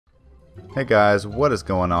Hey guys, what is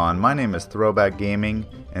going on? My name is Throwback Gaming,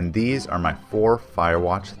 and these are my 4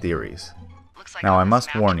 Firewatch theories. Now I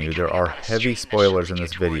must warn you, there are heavy spoilers in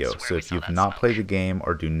this video, so if you've not played the game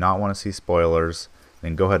or do not want to see spoilers,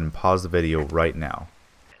 then go ahead and pause the video right now.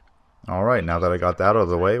 Alright, now that I got that out of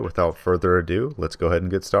the way, without further ado, let's go ahead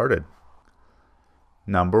and get started.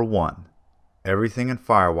 Number 1. Everything in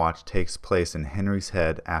Firewatch takes place in Henry's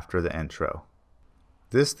head after the intro.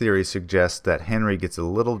 This theory suggests that Henry gets a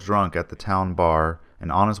little drunk at the town bar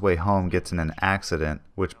and on his way home gets in an accident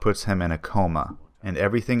which puts him in a coma, and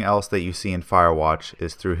everything else that you see in Firewatch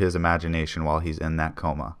is through his imagination while he's in that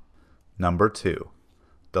coma. Number 2.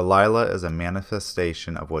 Delilah is a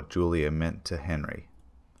manifestation of what Julia meant to Henry.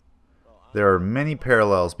 There are many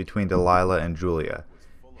parallels between Delilah and Julia.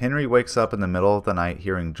 Henry wakes up in the middle of the night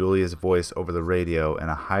hearing Julia's voice over the radio in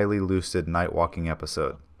a highly lucid night walking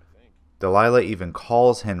episode. Delilah even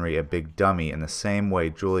calls Henry a big dummy in the same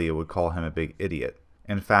way Julia would call him a big idiot.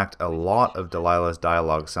 In fact, a lot of Delilah's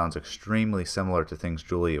dialogue sounds extremely similar to things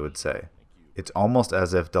Julia would say. It's almost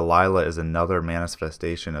as if Delilah is another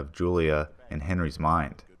manifestation of Julia in Henry's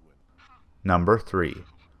mind. Number 3.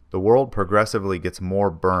 The world progressively gets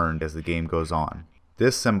more burned as the game goes on.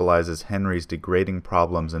 This symbolizes Henry's degrading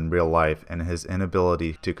problems in real life and his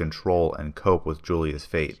inability to control and cope with Julia's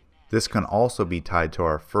fate. This can also be tied to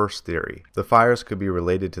our first theory. The fires could be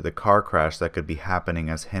related to the car crash that could be happening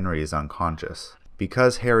as Henry is unconscious.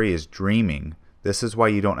 Because Harry is dreaming, this is why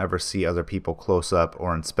you don't ever see other people close up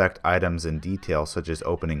or inspect items in detail such as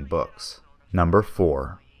opening books. Number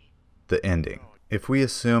 4. The ending. If we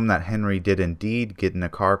assume that Henry did indeed get in a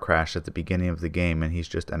car crash at the beginning of the game and he's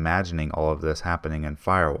just imagining all of this happening in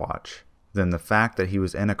Firewatch, then the fact that he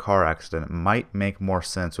was in a car accident might make more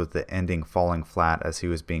sense with the ending falling flat as he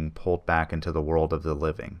was being pulled back into the world of the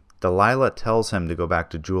living. Delilah tells him to go back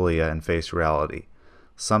to Julia and face reality,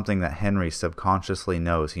 something that Henry subconsciously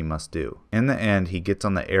knows he must do. In the end, he gets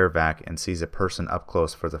on the air vac and sees a person up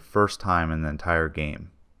close for the first time in the entire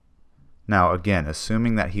game. Now again,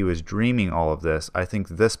 assuming that he was dreaming all of this, I think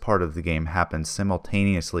this part of the game happened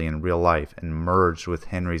simultaneously in real life and merged with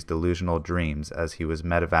Henry's delusional dreams as he was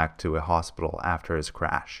medevaced to a hospital after his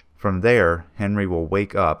crash. From there, Henry will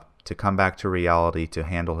wake up to come back to reality to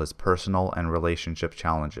handle his personal and relationship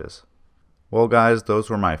challenges. Well guys, those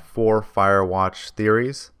were my 4 Firewatch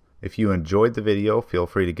theories. If you enjoyed the video, feel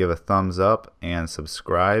free to give a thumbs up and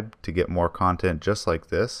subscribe to get more content just like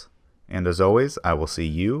this. And as always, I will see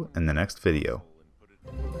you in the next video.